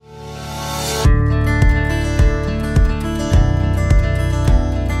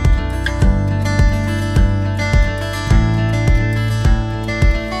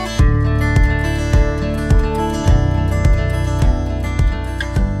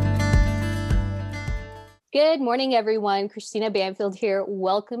Good morning, everyone. Christina Banfield here,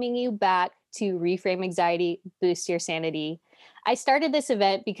 welcoming you back to Reframe Anxiety, Boost Your Sanity. I started this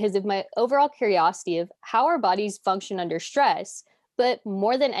event because of my overall curiosity of how our bodies function under stress, but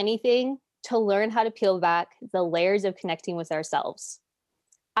more than anything, to learn how to peel back the layers of connecting with ourselves.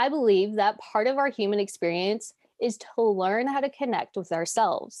 I believe that part of our human experience is to learn how to connect with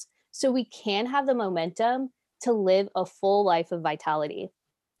ourselves so we can have the momentum to live a full life of vitality.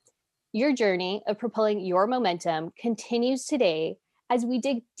 Your journey of propelling your momentum continues today as we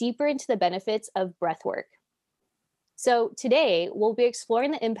dig deeper into the benefits of breath work. So, today we'll be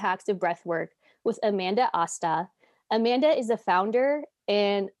exploring the impacts of breath work with Amanda Asta. Amanda is the founder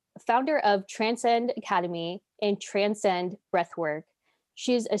of Transcend Academy and Transcend Breathwork.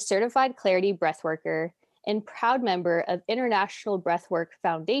 She's a certified Clarity breathworker and proud member of International Breathwork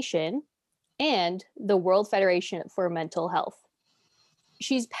Foundation and the World Federation for Mental Health.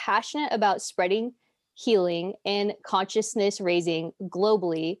 She's passionate about spreading healing and consciousness raising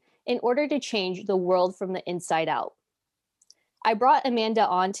globally in order to change the world from the inside out. I brought Amanda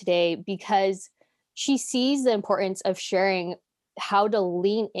on today because she sees the importance of sharing how to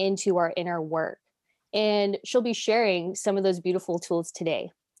lean into our inner work. And she'll be sharing some of those beautiful tools today.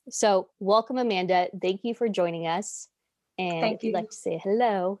 So, welcome, Amanda. Thank you for joining us. And Thank if you'd you. like to say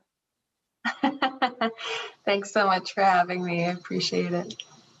hello. Thanks so much for having me. I appreciate it.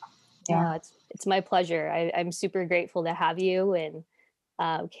 Yeah. It's my pleasure. I'm super grateful to have you, and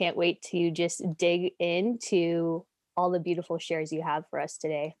can't wait to just dig into all the beautiful shares you have for us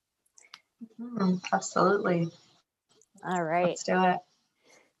today. Absolutely. All right. Let's do it.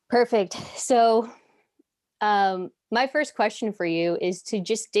 Perfect. So my first question for you is to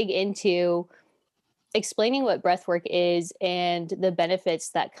just dig into explaining what breathwork is and the benefits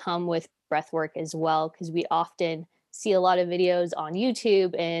that come with breathwork as well, because we often see a lot of videos on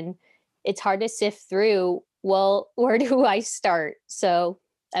YouTube and it's hard to sift through, well, where do I start? So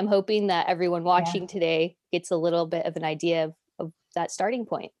I'm hoping that everyone watching today gets a little bit of an idea of that starting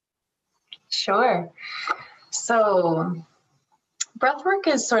point. Sure. So breathwork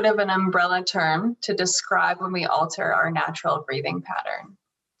is sort of an umbrella term to describe when we alter our natural breathing pattern.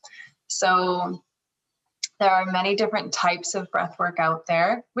 So there are many different types of breathwork out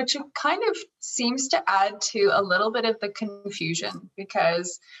there, which kind of seems to add to a little bit of the confusion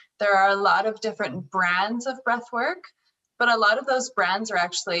because there are a lot of different brands of breathwork, but a lot of those brands are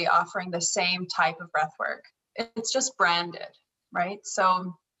actually offering the same type of breathwork. It's just branded, right?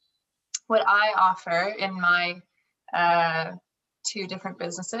 So what I offer in my two different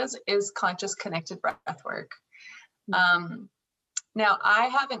businesses is conscious connected breathwork. Now, I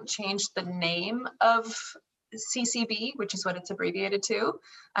haven't changed the name of CCB, which is what it's abbreviated to.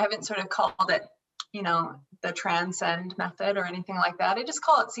 I haven't sort of called it, the Transcend method or anything like that. I just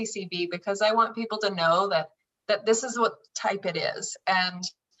call it CCB because I want people to know that this is what type it is. And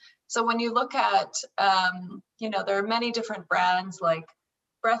so when you look at, there are many different brands like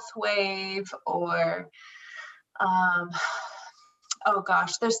Breathwave or, oh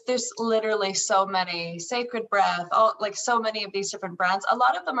gosh, there's literally so many, Sacred Breath, so many of these different brands. A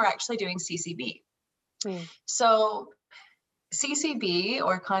lot of them are actually doing CCB. So CCB,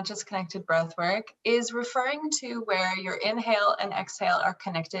 or conscious connected breathwork, is referring to where your inhale and exhale are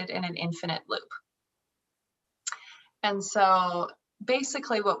connected in an infinite loop. And so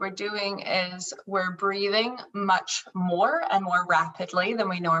basically what we're doing is we're breathing much more and more rapidly than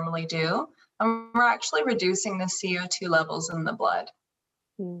we normally do. And we're actually reducing the CO2 levels in the blood.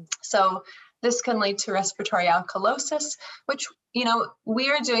 So this can lead to respiratory alkalosis, which, we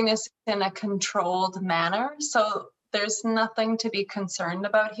are doing this in a controlled manner. So there's nothing to be concerned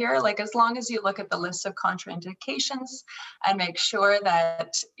about here. Like, as long as you look at the list of contraindications and make sure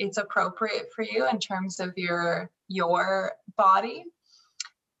that it's appropriate for you in terms of your body,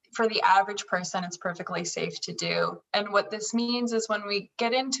 for the average person, it's perfectly safe to do. And what this means is when we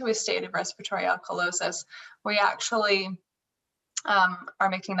get into a state of respiratory alkalosis, we actually are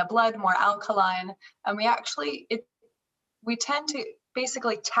making the blood more alkaline, and we tend to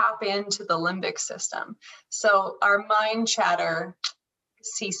basically tap into the limbic system. So our mind chatter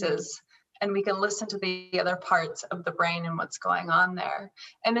ceases and we can listen to the other parts of the brain and what's going on there.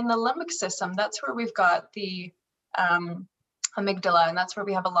 And in the limbic system, that's where we've got the amygdala, and that's where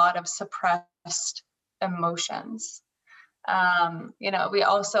we have a lot of suppressed emotions. We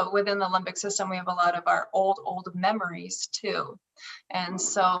also, within the limbic system, we have a lot of our old memories too. And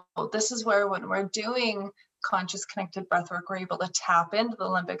so this is where, when we're doing conscious connected breathwork, we're able to tap into the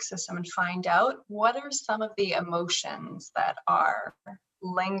limbic system and find out what are some of the emotions that are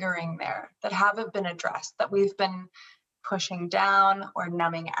lingering there, that haven't been addressed, that we've been pushing down or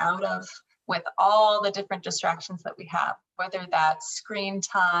numbing out of, with all the different distractions that we have, whether that's screen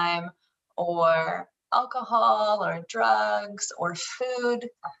time or alcohol or drugs or food.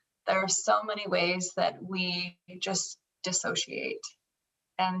 There are so many ways that we just dissociate.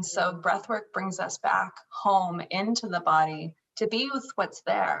 And so breath work brings us back home into the body to be with what's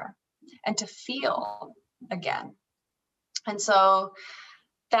there and to feel again. And so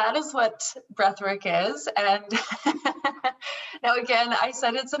that is what breathwork is. And now, again, I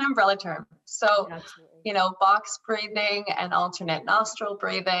said it's an umbrella term. So, you know, box breathing and alternate nostril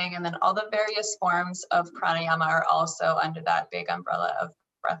breathing, and then all the various forms of pranayama are also under that big umbrella of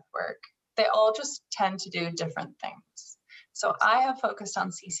breathwork. They all just tend to do different things. So I have focused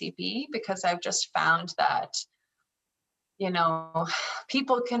on CCB because I've just found that, you know,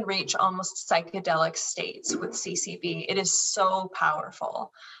 people can reach almost psychedelic states with CCB. It is so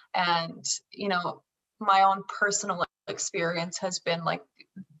powerful. And, you know, my own personal experience has been like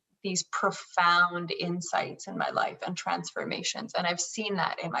these profound insights in my life and transformations. And I've seen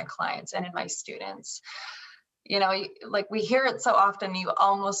that in my clients and in my students. You know, like we hear it so often, you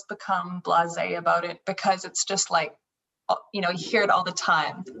almost become blasé about it because it's just like, you know, you hear it all the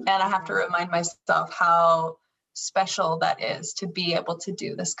time. And I have to remind myself how special that is to be able to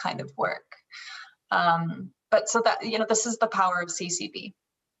do this kind of work. But so that, you know, this is the power of CCB.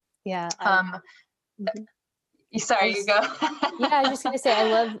 Yeah. Sorry, you go. Yeah, I was just gonna say,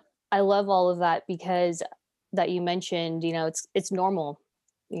 I love all of that, because that you mentioned, you know, it's normal,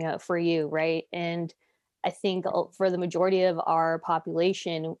 you know, for you, right? And I think for the majority of our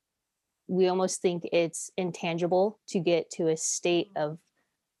population, we almost think it's intangible to get to a state of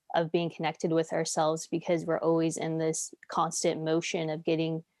being connected with ourselves, because we're always in this constant motion of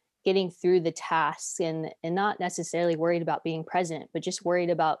getting through the tasks, and not necessarily worried about being present, but just worried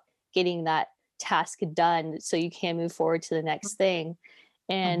about getting that task done so you can move forward to the next thing.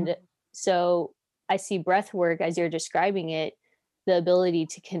 And so I see breath work, as you're describing it, the ability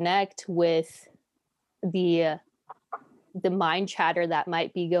to connect with the mind chatter that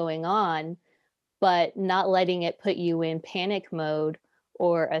might be going on, but not letting it put you in panic mode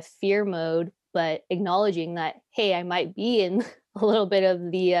or a fear mode, but acknowledging that, hey, I might be in a little bit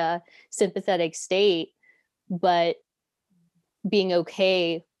of the sympathetic state, but being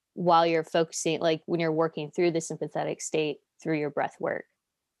okay while you're focusing, like when you're working through the sympathetic state through your breath work.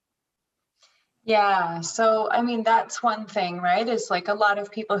 Yeah. So, I mean, that's one thing, right? Is like a lot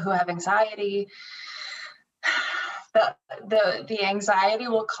of people who have anxiety, the anxiety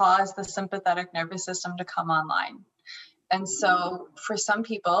will cause the sympathetic nervous system to come online. And so for some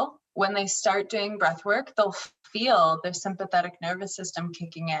people, when they start doing breath work, they'll feel their sympathetic nervous system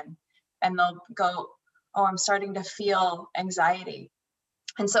kicking in, and they'll go, oh, I'm starting to feel anxiety.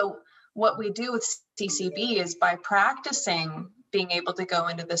 And so what we do with CCB is, by practicing being able to go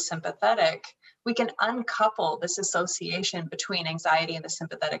into the sympathetic, we can uncouple this association between anxiety and the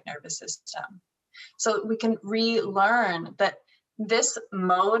sympathetic nervous system. So we can relearn that this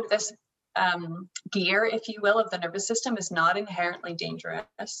mode, this gear, if you will, of the nervous system is not inherently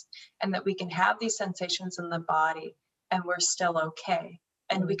dangerous, and that we can have these sensations in the body and we're still okay.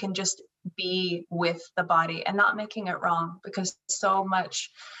 And we can just be with the body and not making it wrong, because so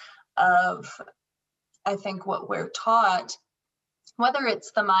much of, I think, what we're taught, whether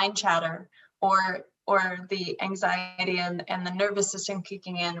it's the mind chatter or the anxiety and the nervous system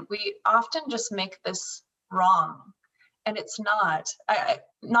kicking in, we often just make this wrong. And it's not,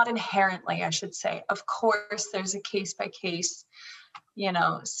 not inherently, I should say. Of course, there's a case by case, you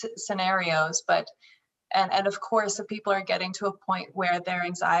know, scenarios, but, and of course, if people are getting to a point where their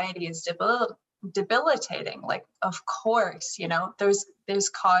anxiety is debilitating, like, of course, you know, there's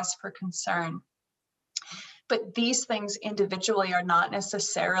cause for concern. But these things individually are not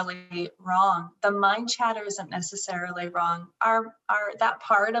necessarily wrong. The mind chatter isn't necessarily wrong. That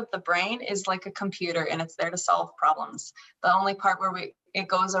part of the brain is like a computer, and it's there to solve problems. The only part where it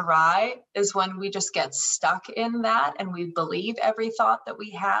goes awry is when we just get stuck in that and we believe every thought that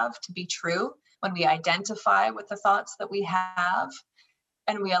we have to be true, when we identify with the thoughts that we have,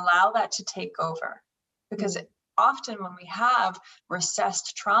 and we allow that to take over. Because often when we have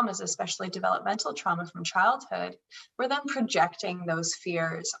recessed traumas, especially developmental trauma from childhood, we're then projecting those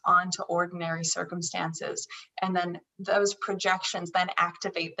fears onto ordinary circumstances. And then those projections then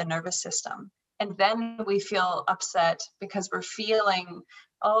activate the nervous system. And then we feel upset because we're feeling,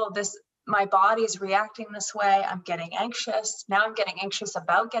 oh, my body's reacting this way. I'm getting anxious. Now I'm getting anxious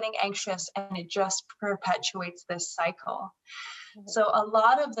about getting anxious. And it just perpetuates this cycle. So a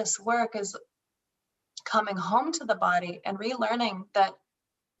lot of this work is coming home to the body and relearning that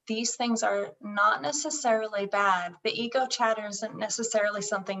these things are not necessarily bad. The ego chatter isn't necessarily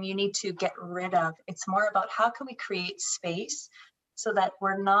something you need to get rid of. It's more about how can we create space so that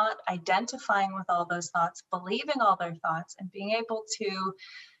we're not identifying with all those thoughts, believing all their thoughts, and being able to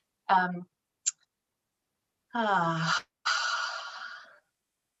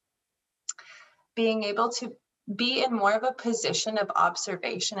being able to be in more of a position of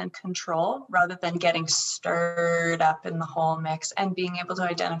observation and control rather than getting stirred up in the whole mix, and being able to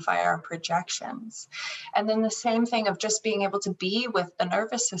identify our projections. And then the same thing of just being able to be with the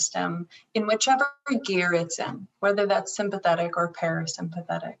nervous system in whichever gear it's in, whether that's sympathetic or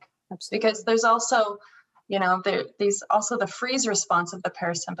parasympathetic. Absolutely. Because there's also, there's also the freeze response of the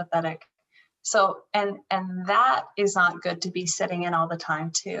parasympathetic. So, and that is not good to be sitting in all the time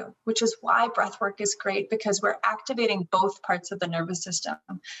too, which is why breath work is great, because we're activating both parts of the nervous system.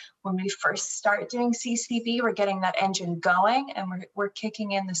 When we first start doing CCB, we're getting that engine going, and we're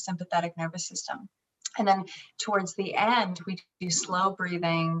kicking in the sympathetic nervous system. And then towards the end, we do slow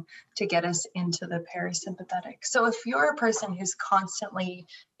breathing to get us into the parasympathetic. So if you're a person who's constantly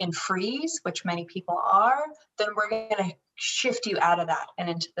in freeze, which many people are, then we're going to shift you out of that and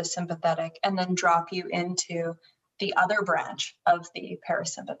into the sympathetic, and then drop you into the other branch of the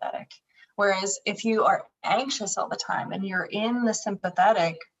parasympathetic. Whereas if you are anxious all the time and you're in the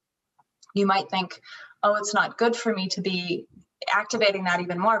sympathetic, you might think, oh, it's not good for me to be activating that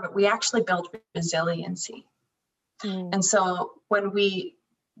even more, but we actually build resiliency. And so when we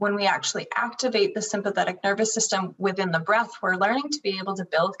actually activate the sympathetic nervous system within the breath, we're learning to be able to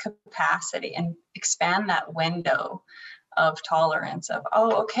build capacity and expand that window of tolerance of,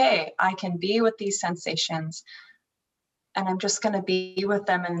 oh, okay, I can be with these sensations, and I'm just going to be with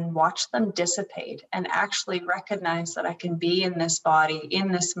them and watch them dissipate, and actually recognize that I can be in this body,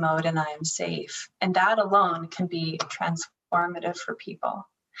 in this mode, and I am safe. And that alone can be transformative for people.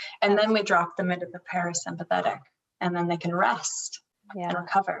 And then we drop them into the parasympathetic, and then they can rest and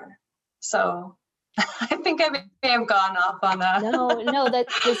recover. So I think I may have gone off on a no, that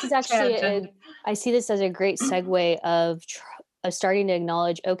this is actually I see this as a great segue of starting to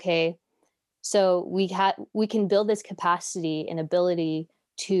acknowledge, okay, so we can build this capacity and ability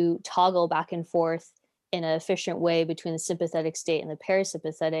to toggle back and forth in an efficient way between the sympathetic state and the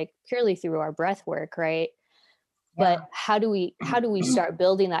parasympathetic purely through our breath work, right? Yeah. But how do we start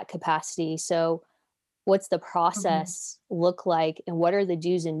building that capacity? So what's the process look like, and what are the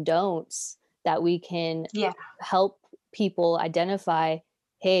do's and don'ts that we can help people identify?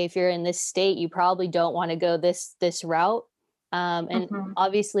 Hey, if you're in this state, you probably don't want to go this route. And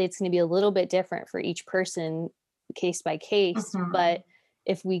obviously it's going to be a little bit different for each person, case by case. But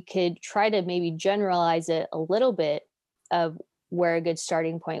if we could try to maybe generalize it a little bit of where a good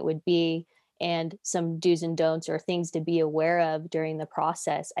starting point would be, and some do's and don'ts or things to be aware of during the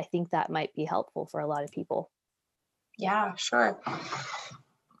process, I think that might be helpful for a lot of people. Yeah, sure.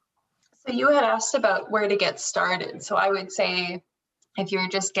 So you had asked about where to get started. So I would say if you're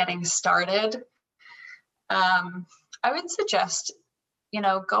just getting started, I would suggest,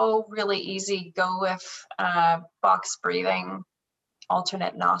 go really easy. Go with box breathing,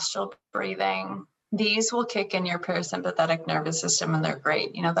 alternate nostril breathing. These will kick in your parasympathetic nervous system, and they're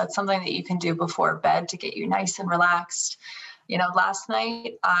great. That's something that you can do before bed to get you nice and relaxed. Last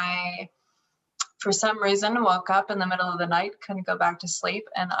night I, for some reason, woke up in the middle of the night, couldn't go back to sleep,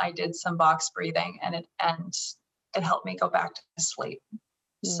 and I did some box breathing, and it helped me go back to sleep.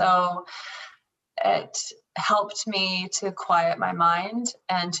 So it helped me to quiet my mind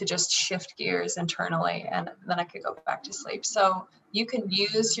and to just shift gears internally, and then I could go back to sleep. So you can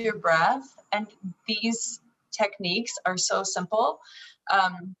use your breath, and these techniques are so simple.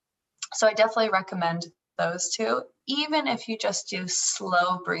 So I definitely recommend those two, even if you just do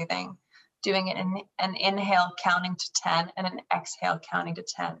slow breathing, doing it in an inhale counting to 10 and an exhale counting to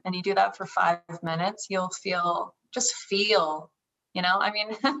 10. And you do that for 5 minutes, you'll feel, I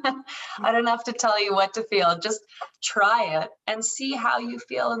don't have to tell you what to feel. Just try it and see how you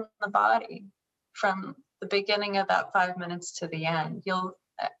feel in the body from the beginning of that 5 minutes to the end.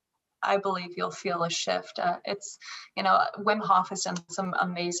 I believe you'll feel a shift. Wim Hof has done some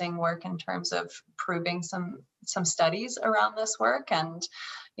amazing work in terms of proving some studies around this work. And,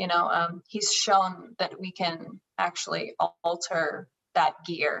 he's shown that we can actually alter that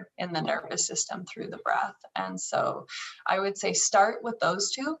gear in the nervous system through the breath. And so I would say start with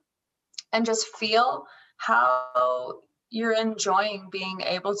those two and just feel how you're enjoying being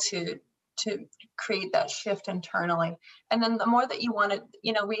able to create that shift internally. And then the more that you want to,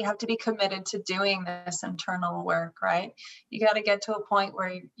 we have to be committed to doing this internal work, right? You got to get to a point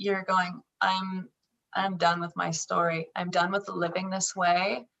where you're going, I'm I'm done with my story. I'm done with living this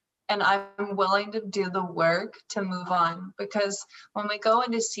way. And I'm willing to do the work to move on, because when we go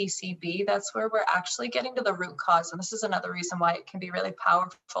into CCB, that's where we're actually getting to the root cause. And this is another reason why it can be really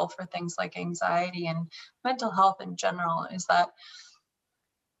powerful for things like anxiety and mental health in general, is that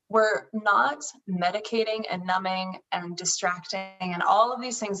we're not medicating and numbing and distracting and all of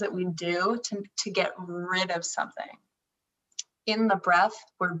these things that we do to get rid of something. In the breath,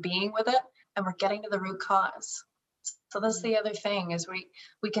 we're being with it and we're getting to the root cause. So that's the other thing, is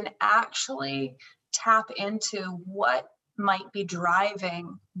we can actually tap into what might be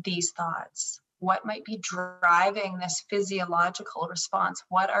driving these thoughts, what might be driving this physiological response,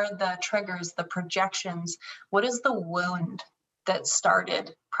 what are the triggers, the projections, what is the wound that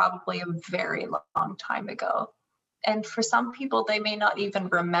started probably a very long time ago. And for some people, they may not even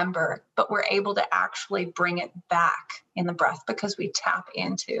remember, but we're able to actually bring it back in the breath because we tap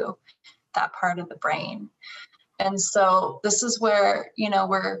into that part of the brain. And so this is where,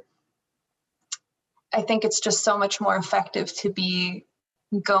 I think it's just so much more effective to be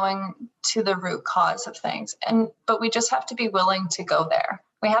going to the root cause of things. But we just have to be willing to go there.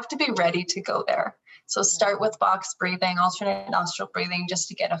 We have to be ready to go there. So start with box breathing, alternate nostril breathing, just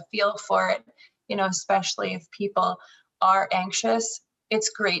to get a feel for it, especially if people are anxious. It's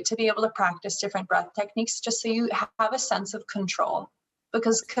great to be able to practice different breath techniques just so you have a sense of control.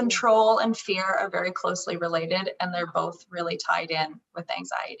 Because control and fear are very closely related, and they're both really tied in with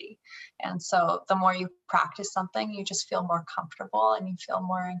anxiety. And so the more you practice something, you just feel more comfortable and you feel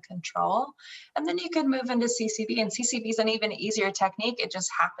more in control. And then you can move into CCB, and CCB is an even easier technique. It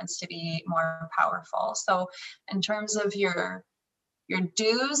just happens to be more powerful. So in terms of your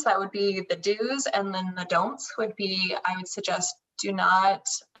do's, that would be the do's, and then the don'ts would be, I would suggest, do not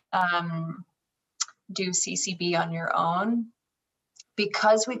do CCB on your own.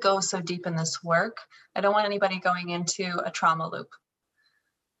 Because we go so deep in this work, I don't want anybody going into a trauma loop.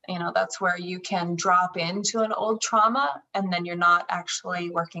 That's where you can drop into an old trauma and then you're not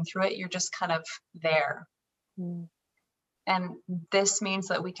actually working through it. You're just kind of there. Mm. And this means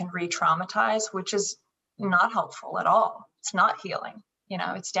that we can re-traumatize, which is not helpful at all. It's not healing.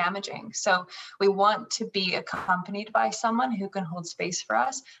 It's damaging. So we want to be accompanied by someone who can hold space for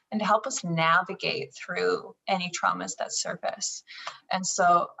us and to help us navigate through any traumas that surface. And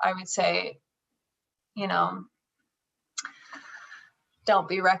so I would say, don't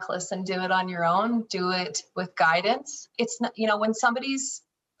be reckless and do it on your own. Do it with guidance. It's not, when somebody's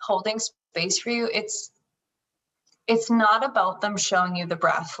holding space for you, it's not about them showing you the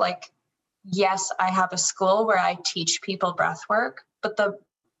breath. Like, yes, I have a school where I teach people breath work, but the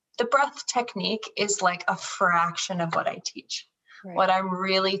breath technique is like a fraction of what I teach. Right. What I'm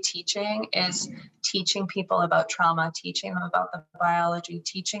really teaching is teaching people about trauma, teaching them about the biology,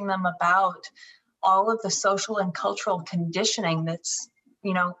 teaching them about all of the social and cultural conditioning that's,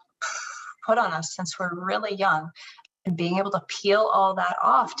 put on us since we're really young, and being able to peel all that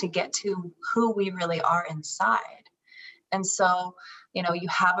off to get to who we really are inside. And so, you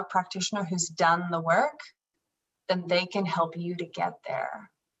have a practitioner who's done the work, then they can help you to get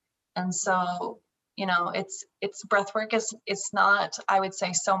there. And so, it's breath work it's not, I would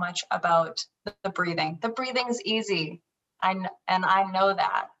say, so much about the breathing. The breathing's easy. I know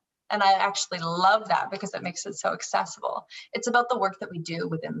that. And I actually love that because it makes it so accessible. It's about the work that we do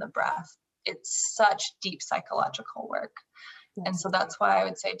within the breath. It's such deep psychological work. Yes. And so that's why I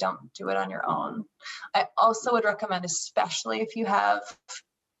would say don't do it on your own. I also would recommend, especially if you have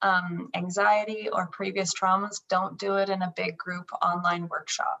anxiety or previous traumas, don't do it in a big group online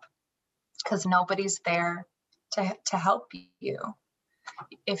workshop, because nobody's there to help you.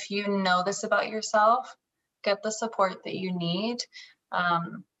 If you know this about yourself, get the support that you need.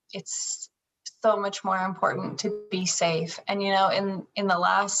 It's so much more important to be safe. And, in the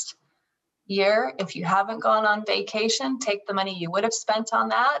last year, if you haven't gone on vacation, take the money you would have spent on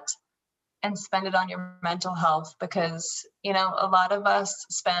that and spend it on your mental health, because, a lot of us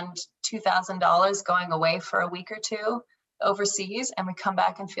spend $2,000 going away for a week or two overseas, and we come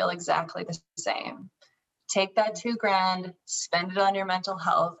back and feel exactly the same. Take that $2,000, spend it on your mental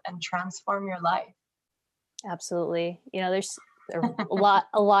health, and transform your life. Absolutely. There's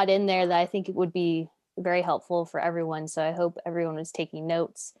a lot in there that I think it would be very helpful for everyone. So I hope everyone was taking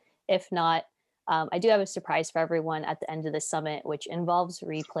notes. If not, I do have a surprise for everyone at the end of the summit, which involves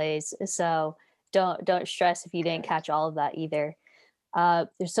replays. So don't stress if you didn't catch all of that either.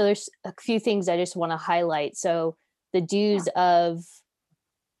 There's a few things I just want to highlight. So the do's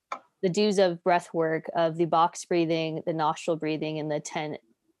of breath work, of the box breathing, the nostril breathing, and the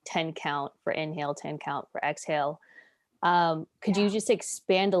 10 count for inhale, 10 count for exhale. Could you just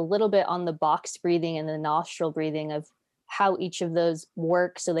expand a little bit on the box breathing and the nostril breathing of how each of those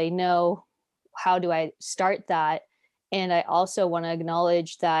work so they know how do I start that? And I also want to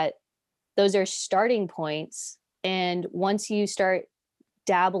acknowledge that those are starting points. And once you start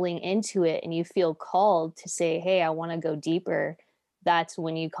dabbling into it and you feel called to say, hey, I want to go deeper, that's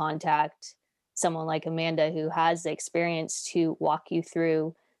when you contact someone like Amanda who has the experience to walk you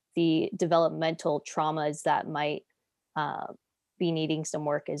through the developmental traumas that might be needing some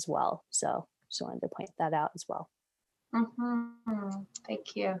work as well. So just wanted to point that out as well.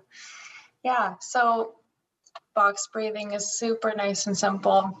 Thank you. Yeah, so box breathing is super nice and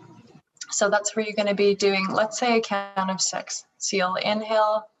simple. So that's where you're going to be doing, let's say, a count of 6. So you'll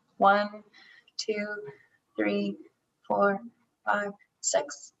inhale 1, 2, 3, 4, 5,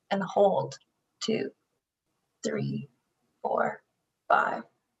 6, and hold 2, 3, 4, 5,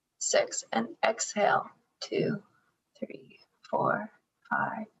 6, and exhale 2, 3, 4,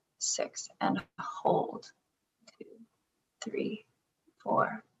 5, 6, and hold 2, 3,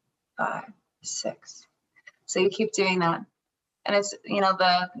 4, 5, 6. So you keep doing that. And it's,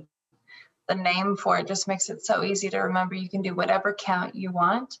 the name for it just makes it so easy to remember. You can do whatever count you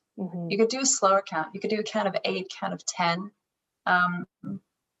want. You could do a slower count. You could do a count of 8, count of 10.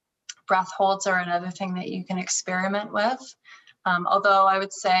 Breath holds are another thing that you can experiment with. Although I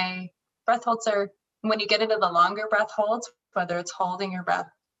would say breath holds are, when you get into the longer breath holds, whether it's holding your breath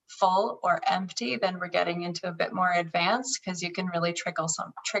full or empty, then we're getting into a bit more advanced because you can really trigger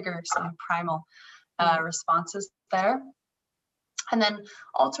some primal responses there. And then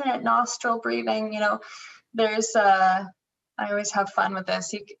alternate nostril breathing, there's I always have fun with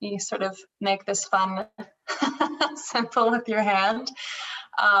this. You sort of make this fun simple with your hand.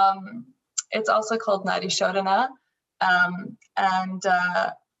 It's also called Nadi Shodhana. And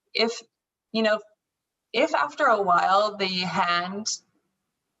if after a while the hand,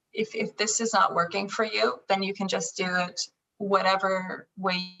 if this is not working for you, then you can just do it whatever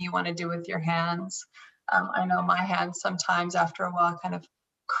way you want to do with your hands. I know my hands sometimes after a while kind of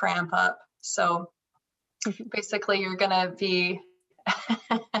cramp up. So basically you're going to be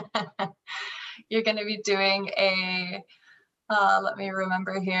doing a, let me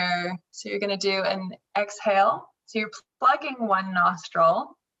remember here. So you're going to do an exhale. So you're plugging one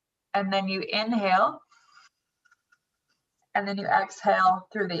nostril and then you inhale and then you exhale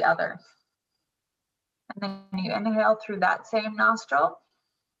through the other. And then you inhale through that same nostril,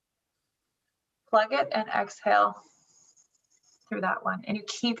 plug it and exhale through that one. And you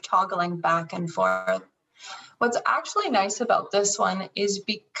keep toggling back and forth. What's actually nice about this one is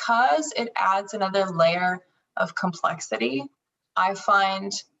because it adds another layer of complexity, I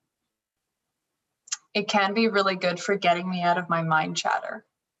find it can be really good for getting me out of my mind chatter,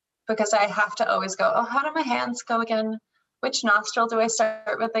 because I have to always go, oh, how do my hands go again? Which nostril do I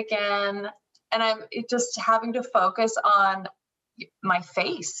start with again? And I'm just having to focus on my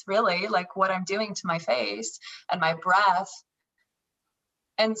face, really, like what I'm doing to my face and my breath.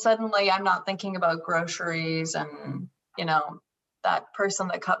 And suddenly I'm not thinking about groceries and, that person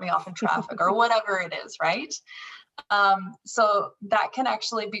that cut me off in traffic or whatever it is, right? So that can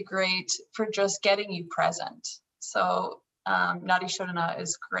actually be great for just getting you present. So Nadi Shodhana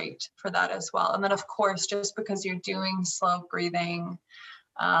is great for that as well. And then, of course, just because you're doing slow breathing,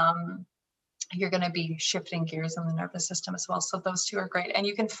 you're going to be shifting gears in the nervous system as well. So those two are great. And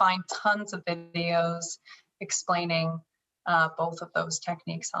you can find tons of videos explaining both of those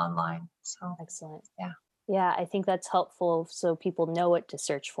techniques online. So excellent. Yeah. Yeah, I think that's helpful so people know what to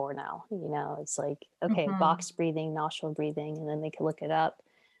search for now. It's like, okay, box breathing, nostril breathing, and then they can look it up.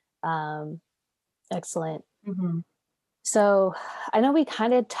 Excellent. So I know we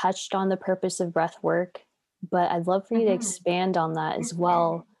kind of touched on the purpose of breath work, but I'd love for you to expand on that as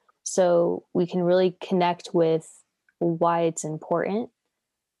well, so we can really connect with why it's important,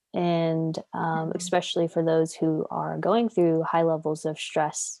 and especially for those who are going through high levels of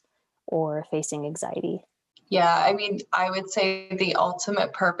stress or facing anxiety. Yeah, I mean, I would say the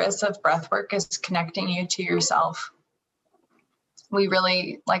ultimate purpose of breathwork is connecting you to yourself. We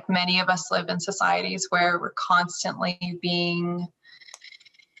really, like many of us, live in societies where we're constantly being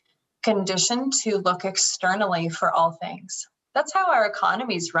conditioned to look externally for all things. That's how our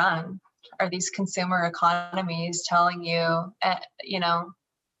economies run, are these consumer economies telling you,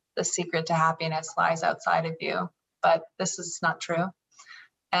 the secret to happiness lies outside of you. But this is not true.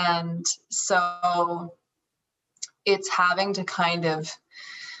 And so it's having to kind of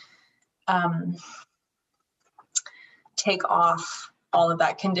take off all of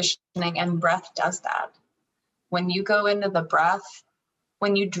that conditioning, and breath does that. When you go into the breath,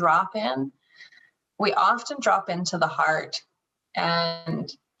 when you drop in, we often drop into the heart,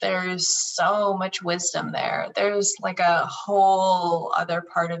 and there's so much wisdom there. There's like a whole other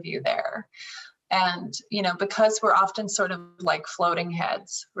part of you there. And, because we're often sort of like floating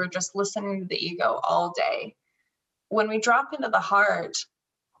heads, we're just listening to the ego all day. When we drop into the heart,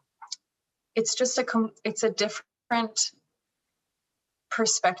 it's just it's a different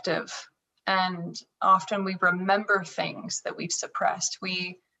perspective. And often we remember things that we've suppressed.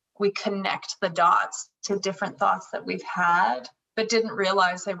 We connect the dots to different thoughts that we've had, but didn't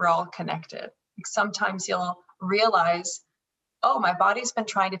realize they were all connected. Like sometimes you'll realize, oh, my body's been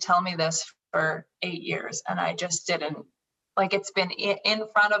trying to tell me this for 8 years, and I just didn't. Like, it's been in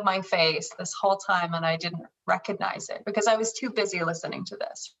front of my face this whole time, and I didn't recognize it because I was too busy listening to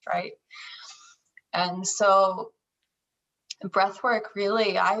this, right? And so breath work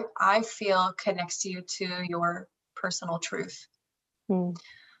really, I feel, connects you to your personal truth.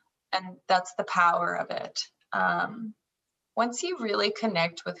 And that's the power of it. Once you really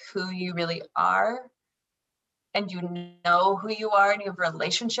connect with who you really are, and you know who you are, and you have a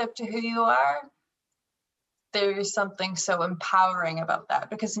relationship to who you are, there's something so empowering about that,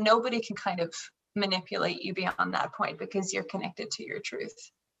 because nobody can kind of manipulate you beyond that point because you're connected to your truth.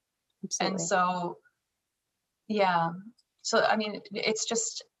 Absolutely. And so, yeah. So, I mean, it's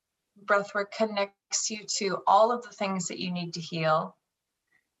just breathwork connects you to all of the things that you need to heal.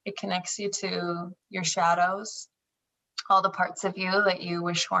 It connects you to your shadows, all the parts of you that you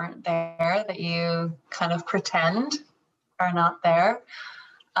wish weren't there, that you kind of pretend are not there,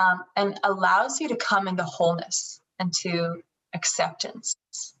 and allows you to come into wholeness and to acceptance.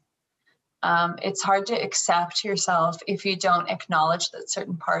 It's hard to accept yourself if you don't acknowledge that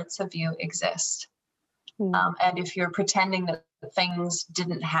certain parts of you exist. And if you're pretending that things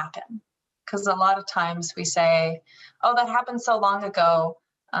didn't happen. Because a lot of times we say, oh, that happened so long ago,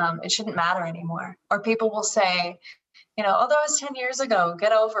 it shouldn't matter anymore. Or people will say, oh, that was 10 years ago,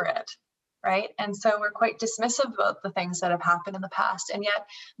 get over it, right? And so we're quite dismissive about the things that have happened in the past, and yet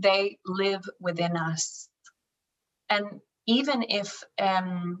they live within us. And even if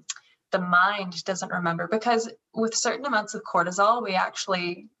the mind doesn't remember, because with certain amounts of cortisol, we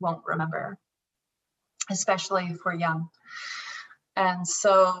actually won't remember, especially if we're young. And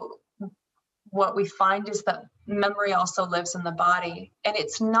so what we find is that memory also lives in the body, and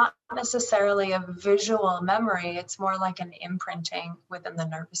it's not necessarily a visual memory. It's more like an imprinting within the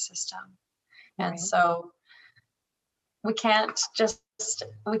nervous system. And so we can't just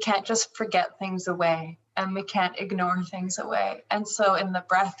forget things away, and we can't ignore things away. And so in the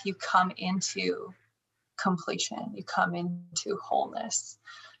breath, you come into completion, you come into wholeness.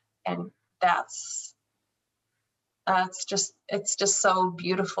 And it's just so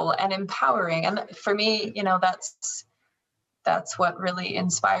beautiful and empowering. And for me, that's what really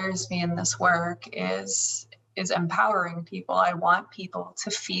inspires me in this work is empowering people. I want people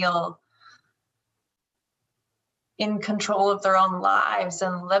to feel in control of their own lives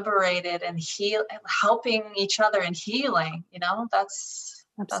and liberated and helping each other and healing. That's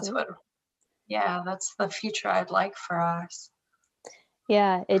what, that's the future I'd like for us.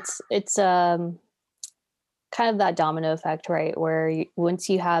 Yeah, it's kind of that domino effect, right? Where once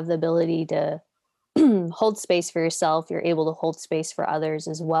you have the ability to hold space for yourself, you're able to hold space for others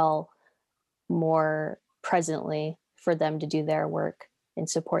as well, more presently, for them to do their work and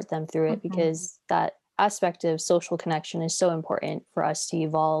support them through it, because that aspect of social connection is so important for us to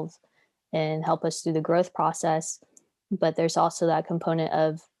evolve and help us through the growth process. But there's also that component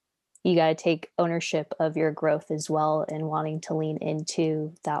of you got to take ownership of your growth as well, and wanting to lean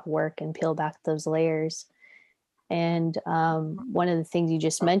into that work and peel back those layers. And one of the things you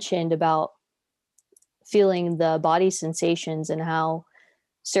just mentioned about feeling the body sensations and how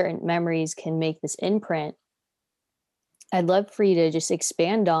certain memories can make this imprint, I'd love for you to just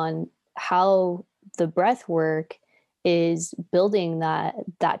expand on how the breath work is building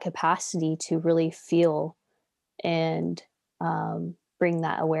that capacity to really feel and bring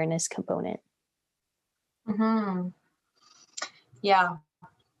that awareness component. Yeah.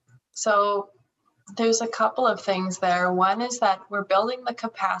 So there's a couple of things there. One is that we're building the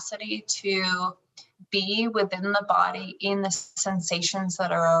capacity to be within the body in the sensations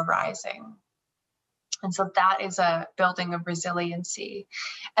that are arising. And so that is a building of resiliency.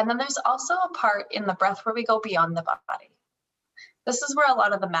 And then there's also a part in the breath where we go beyond the body. This is where a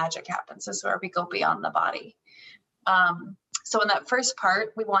lot of the magic happens, is where we go beyond the body. So in that first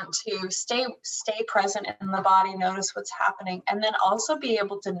part, we want to stay present in the body, notice what's happening, and then also be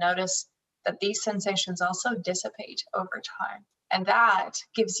able to notice that these sensations also dissipate over time. And that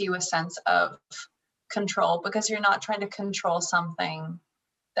gives you a sense of control, because you're not trying to control something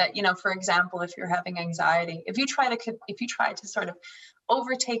that, for example, if you're having anxiety, if you try to sort of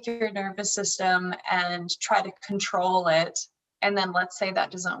overtake your nervous system and try to control it, and then let's say that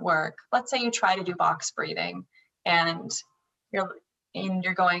doesn't work. Let's say you try to do box breathing and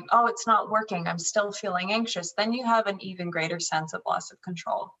you're going, oh, it's not working, I'm still feeling anxious. Then you have an even greater sense of loss of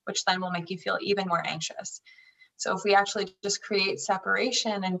control, which then will make you feel even more anxious. So if we actually just create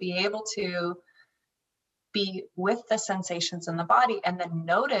separation and be able to be with the sensations in the body and then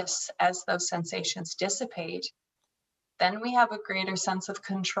notice as those sensations dissipate, then we have a greater sense of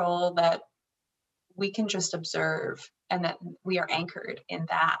control that we can just observe, and that we are anchored in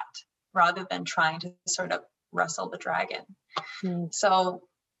that rather than trying to sort of wrestle the dragon. So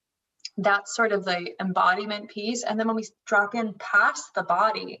that's sort of the embodiment piece. And then when we drop in past the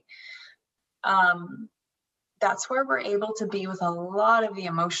body, that's where we're able to be with a lot of the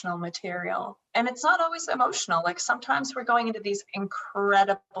emotional material. And it's not always emotional. Like sometimes we're going into these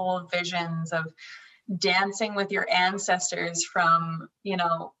incredible visions of dancing with your ancestors from,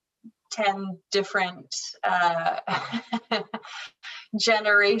 10 different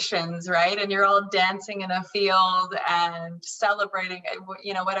generations, right? And you're all dancing in a field and celebrating,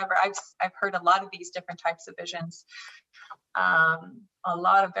 whatever. I've heard a lot of these different types of visions. A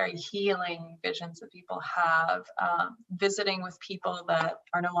lot of very healing visions that people have, visiting with people that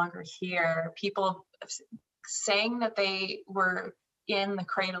are no longer here, people saying that they were in the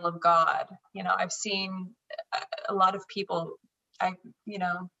cradle of God. I've seen a lot of people,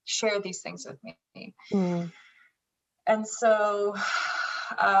 share these things with me. And so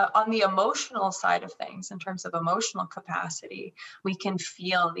on the emotional side of things, in terms of emotional capacity, we can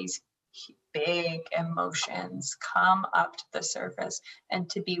feel these big emotions come up to the surface, and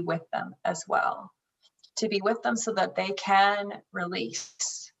to be with them as well, to be with them so that they can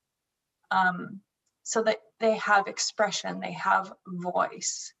release, so that they have expression, they have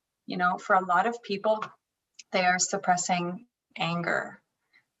voice. For a lot of people, they are suppressing anger,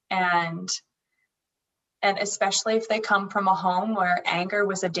 and especially if they come from a home where anger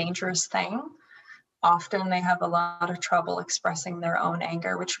was a dangerous thing, often they have a lot of trouble expressing their own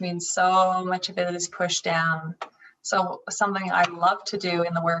anger, which means so much of it is pushed down. So something I love to do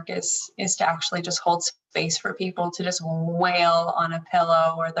in the work is to actually just hold space for people to just wail on a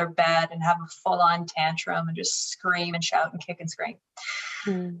pillow or their bed and have a full-on tantrum and just scream and shout and kick and scream.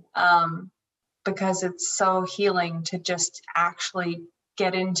 Because it's so healing to just actually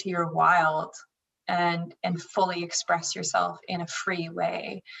get into your wild and fully express yourself in a free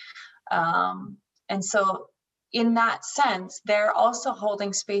way. And so in that sense, they're also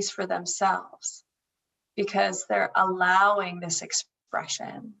holding space for themselves, because they're allowing this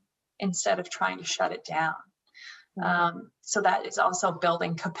expression instead of trying to shut it down. So that is also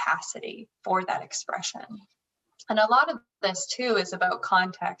building capacity for that expression. And a lot of this too is about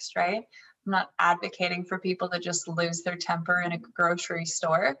context, right? I'm not advocating for people to just lose their temper in a grocery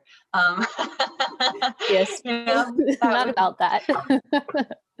store. Yes, not about that.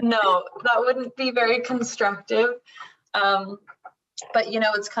 No, that wouldn't be very constructive. But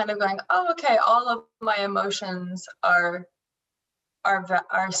it's kind of going, oh, okay, all of my emotions are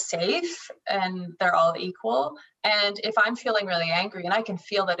safe and they're all equal. And if I'm feeling really angry and I can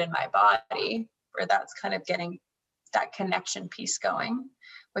feel that in my body, where that's kind of getting that connection piece going,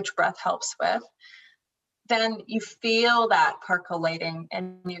 which breath helps with, then you feel that percolating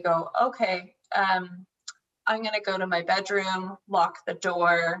and you go, okay, I'm going to go to my bedroom, lock the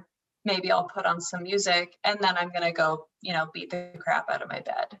door, maybe I'll put on some music, and then I'm going to go, beat the crap out of my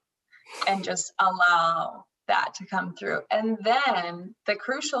bed and just allow that to come through. And then the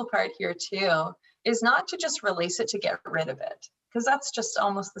crucial part here too is not to just release it to get rid of it, because that's just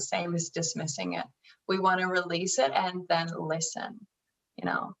almost the same as dismissing it. We want to release it and then listen,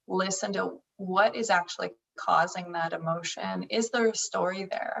 listen to what is actually causing that emotion. Is there a story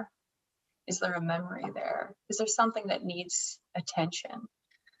there? Is there a memory there? Is there something that needs attention?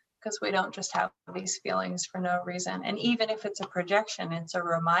 Because we don't just have these feelings for no reason. And even if it's a projection, it's a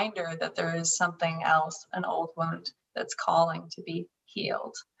reminder that there is something else, an old wound that's calling to be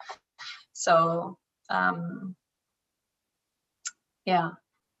healed. So, yeah.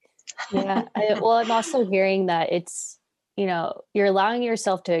 Yeah. Well, I'm also hearing that it's, you're allowing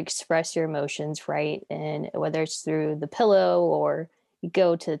yourself to express your emotions, right? And whether it's through the pillow or you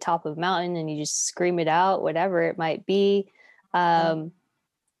go to the top of a mountain and you just scream it out, whatever it might be.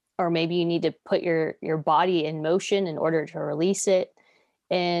 Or maybe you need to put your body in motion in order to release it.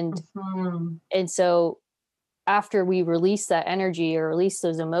 And so after we release that energy or release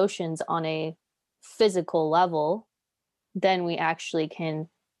those emotions on a physical level, then we actually can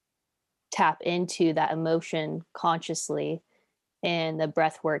tap into that emotion consciously and the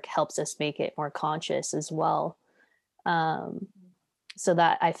breath work helps us make it more conscious as well. Um, so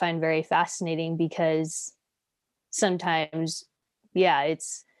that I find very fascinating, because sometimes, yeah,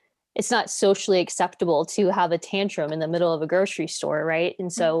 it's not socially acceptable to have a tantrum in the middle of a grocery store, right?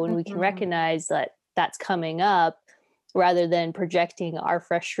 And so when we can Mhm. recognize that that's coming up, rather than projecting our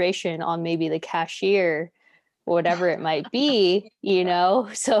frustration on maybe the cashier, whatever it might be,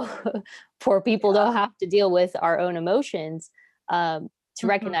 so poor people Yeah. don't have to deal with our own emotions. To Mhm.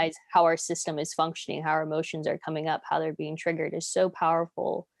 recognize how our system is functioning, how our emotions are coming up, how they're being triggered, is so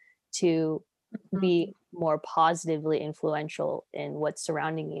powerful to Mhm. be more positively influential in what's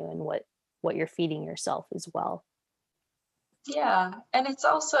surrounding you and what you're feeding yourself as well. Yeah, and it's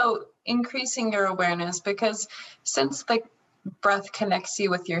also increasing your awareness, because since the breath connects you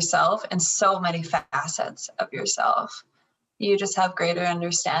with yourself and so many facets of yourself, you just have greater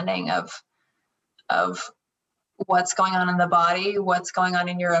understanding of what's going on in the body, what's going on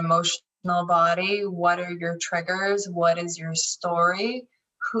in your emotional body, what are your triggers, what is your story,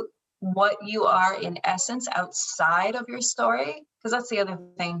 who what you are in essence outside of your story. Because that's the other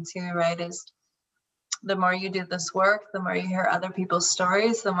thing too, right? Is the more you do this work, the more you hear other people's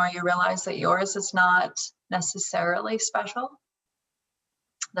stories, the more you realize that yours is not necessarily special,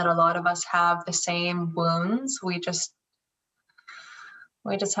 that a lot of us have the same wounds. We just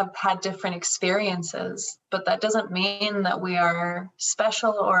have had different experiences, but that doesn't mean that we are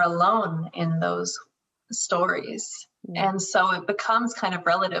special or alone in those stories. Mm, And so it becomes kind of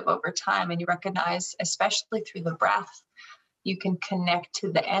relative over time, and you recognize, especially through the breath, you can connect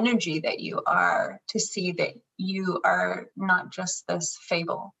to the energy that you are, to see that you are not just this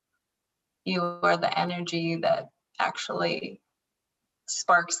fable. You are the energy that actually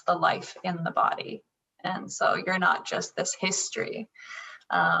sparks the life in the body. And so you're not just this history.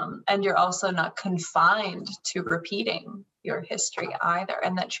 And you're also not confined to repeating your history either.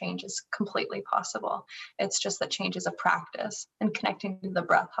 And that change is completely possible. It's just that change is a practice, and connecting to the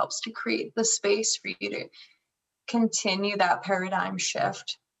breath helps to create the space for you to continue that paradigm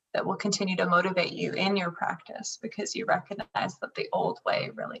shift that will continue to motivate you in your practice, because you recognize that the old way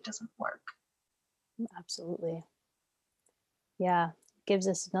really doesn't work. absolutely. Yeah. Gives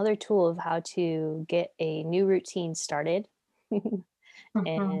us another tool of how to get a new routine started and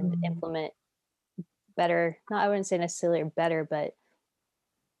Mhm. implement better, not, I wouldn't say necessarily better, but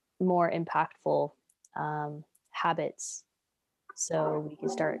more impactful habits, so we can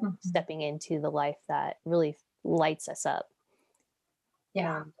start Mhm. stepping into the life that really lights us up.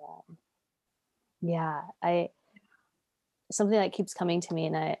 Yeah. And yeah, I something that keeps coming to me,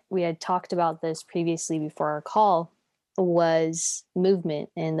 and we had talked about this previously before our call, was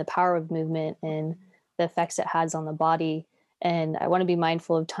movement and the power of movement and the effects it has on the body. And I want to be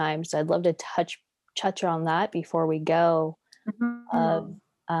mindful of time, so I'd love to touch on that before we go, of Mhm.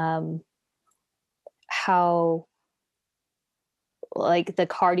 um, how, like, the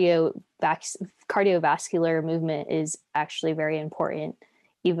cardiovascular movement is actually very important,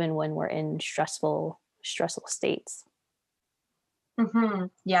 even when we're in stressful states.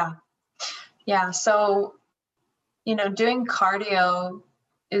 Yeah. Yeah. So, doing cardio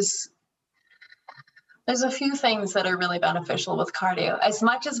is there's a few things that are really beneficial with cardio. As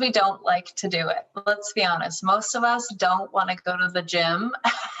much as we don't like to do it, let's be honest, most of us don't want to go to the gym.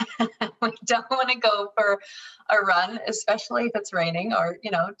 We don't want to go for a run, especially if it's raining, or,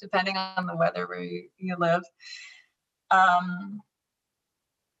 depending on the weather where you live. Um,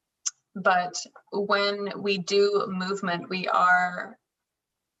 but when we do movement, we are,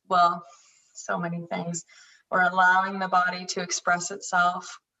 well, so many things. We're allowing the body to express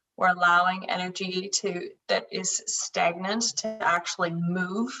itself. We're allowing energy that is stagnant to actually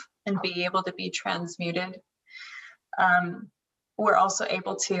move and be able to be transmuted. We're also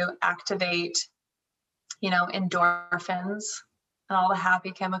able to activate, endorphins and all the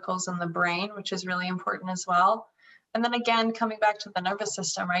happy chemicals in the brain, which is really important as well. And then again, coming back to the nervous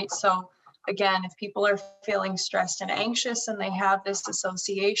system, right? So again, if people are feeling stressed and anxious, and they have this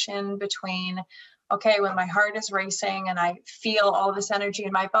association between, okay, when my heart is racing and I feel all this energy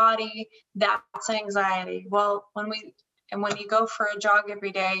in my body, that's anxiety. Well, when you go for a jog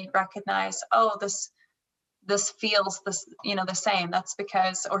every day, you recognize, oh, this feels the same. That's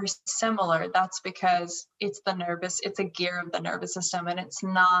because, or similar, that's because it's a gear of the nervous system, and it's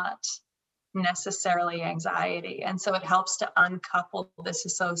not necessarily anxiety. And so it helps to uncouple this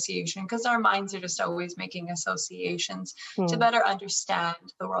association, because our minds are just always making associations to Hmm. better understand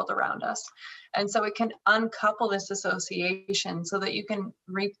the world around us. And so it can uncouple this association so that you can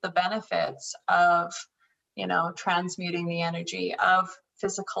reap the benefits of, transmuting the energy, of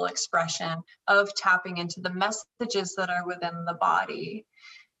physical expression of tapping into the messages that are within the body,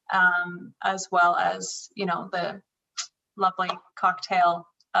 as well as, you know, the lovely cocktail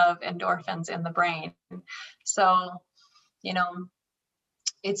of endorphins in the brain. So, you know,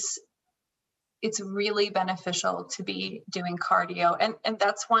 it's really beneficial to be doing cardio. And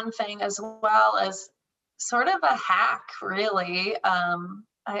that's one thing, as well as sort of a hack, really.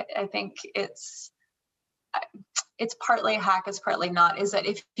 I think it's partly a hack, it's partly not, is that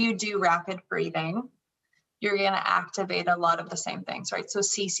if you do rapid breathing, you're going to activate a lot of the same things, right? So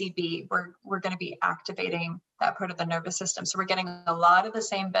CCB, we're going to be activating that part of the nervous system. So we're getting a lot of the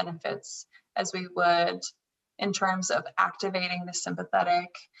same benefits as we would in terms of activating the sympathetic,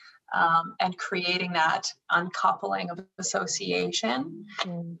 and creating that uncoupling of association,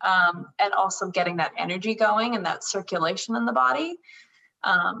 and also getting that energy going and that circulation in the body.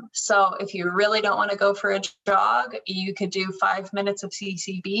 So if you really don't want to go for a jog, you could do 5 minutes of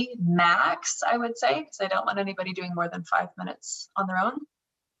CCB max, I would say, because I don't want anybody doing more than 5 minutes on their own.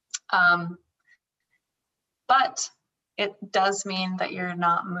 But it does mean that you're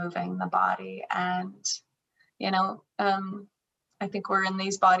not moving the body. And, you know, I think we're in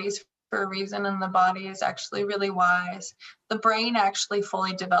these bodies for a reason, and the body is actually really wise. The brain actually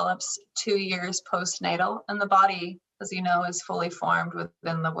fully develops 2 years postnatal, and the body, as you know, is fully formed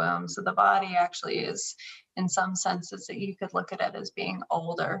within the womb. So the body actually is, in some senses, that you could look at it as being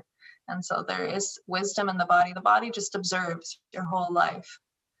older. And so there is wisdom in the body. The body just observes your whole life.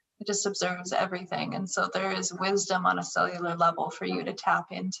 It just observes everything. And so there is wisdom on a cellular level for you to tap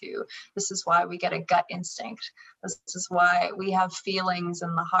into. This is why we get a gut instinct. This is why we have feelings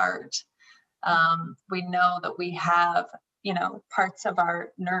in the heart. We know that we have, you know, parts of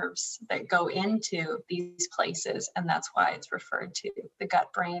our nerves that go into these places. And that's why it's referred to the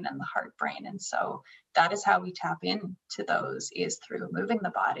gut brain and the heart brain. And so that is how we tap into those, is through moving the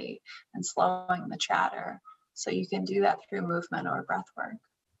body and slowing the chatter. So you can do that through movement or breath work.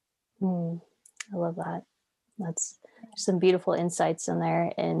 I love that. That's some beautiful insights in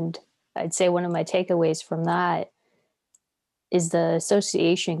there. And I'd say one of my takeaways from that is the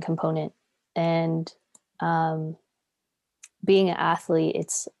association component. And being an athlete,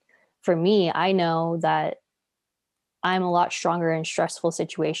 it's, for me, I know that I'm a lot stronger in stressful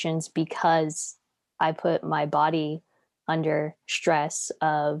situations because I put my body under stress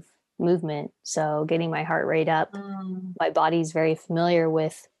of movement. So getting my heart rate up, my body's very familiar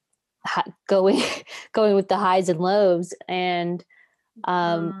with going with the highs and lows. And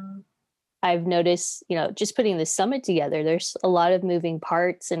I've noticed, you know, just putting the summit together, there's a lot of moving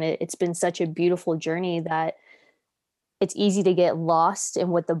parts, and it's been such a beautiful journey that it's easy to get lost in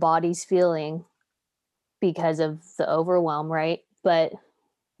what the body's feeling because of the overwhelm, right? But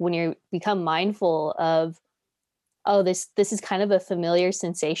when you become mindful of, oh, this is kind of a familiar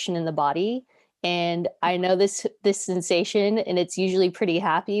sensation in the body, and I know this sensation, and it's usually pretty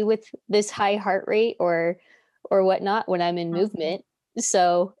happy with this high heart rate or whatnot when I'm in movement.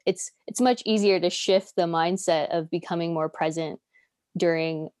 So it's much easier to shift the mindset of becoming more present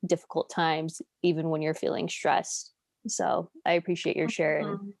during difficult times, even when you're feeling stressed. So I appreciate your share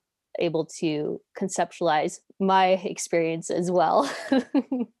and able to conceptualize my experience as well.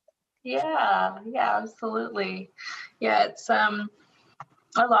 Yeah, absolutely. Yeah, it's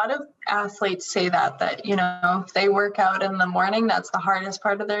a lot of athletes say that, you know, if they work out in the morning, that's the hardest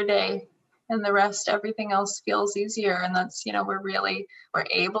part of their day, and the rest, everything else feels easier. And that's, you know, we're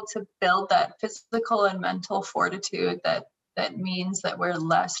able to build that physical and mental fortitude that means that we're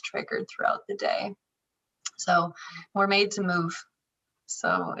less triggered throughout the day. So we're made to move.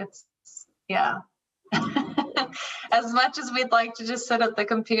 So it's, yeah. As much as we'd like to just sit at the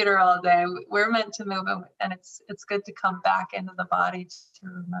computer all day, we're meant to move, and it's good to come back into the body to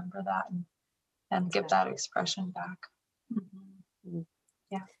remember that and give that expression back.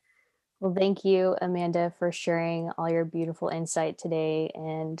 Yeah. Well, thank you, Amanda, for sharing all your beautiful insight today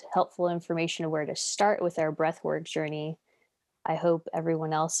and helpful information of where to start with our breathwork journey. I hope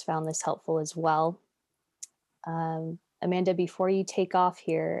everyone else found this helpful as well. Amanda, before you take off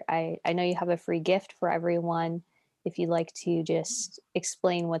here, I know you have a free gift for everyone. If you'd like to just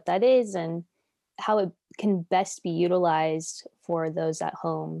explain what that is and how it can best be utilized for those at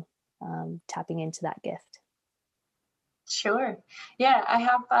home, tapping into that gift. Sure. Yeah, I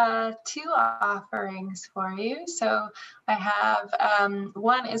have 2 offerings for you. So I have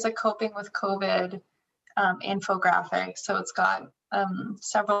one is a coping with COVID infographic. So it's got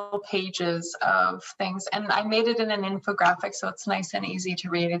several pages of things, and I made it in an infographic so it's nice and easy to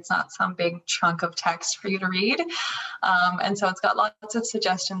read. It's not some big chunk of text for you to read. And so it's got lots of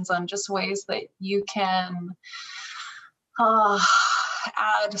suggestions on just ways that you can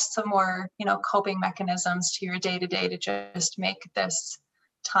add some more, coping mechanisms to your day to day to just make this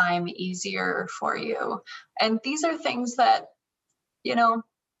time easier for you. And these are things that,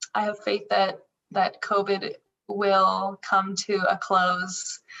 I have faith that COVID will come to a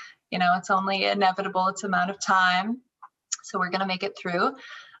close. It's only inevitable. It's a matter of time. So we're going to make it through.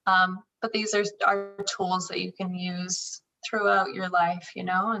 But these are tools that you can use throughout your life,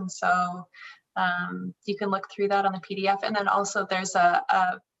 and so you can look through that on the PDF. And then also there's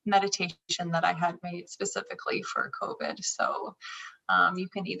a meditation that I had made specifically for COVID. So you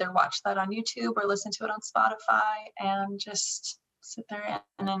can either watch that on YouTube or listen to it on Spotify and just sit there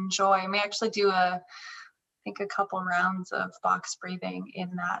and enjoy. I may actually do a couple rounds of box breathing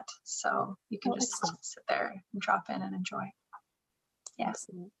in that. So you can just sit there and drop in and enjoy. Yeah.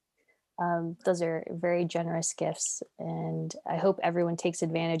 Excellent. Those are very generous gifts, and I hope everyone takes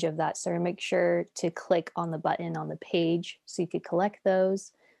advantage of that. So make sure to click on the button on the page so you could collect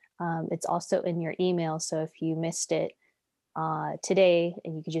those. It's also in your email. So if you missed it today,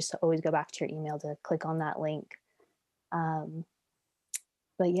 and you could just always go back to your email to click on that link.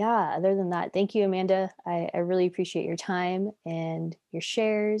 But yeah, other than that, thank you, Amanda. I really appreciate your time and your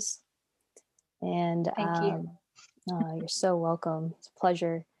shares. And thank you. Oh, you're so welcome. It's a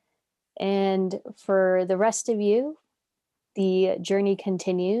pleasure. And for the rest of you, the journey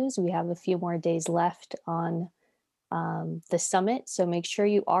continues. We have a few more days left on the summit. So make sure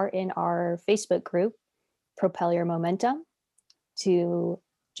you are in our Facebook group, Propel Your Momentum, to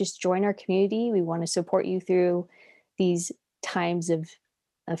just join our community. We want to support you through these times of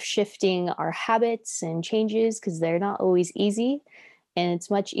shifting our habits and changes, because they're not always easy. And it's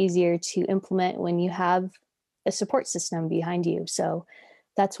much easier to implement when you have a support system behind you. So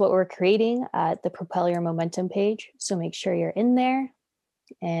that's what we're creating at the Propel Your Momentum page. So make sure you're in there,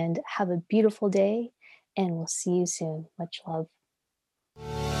 and have a beautiful day, and we'll see you soon. Much love.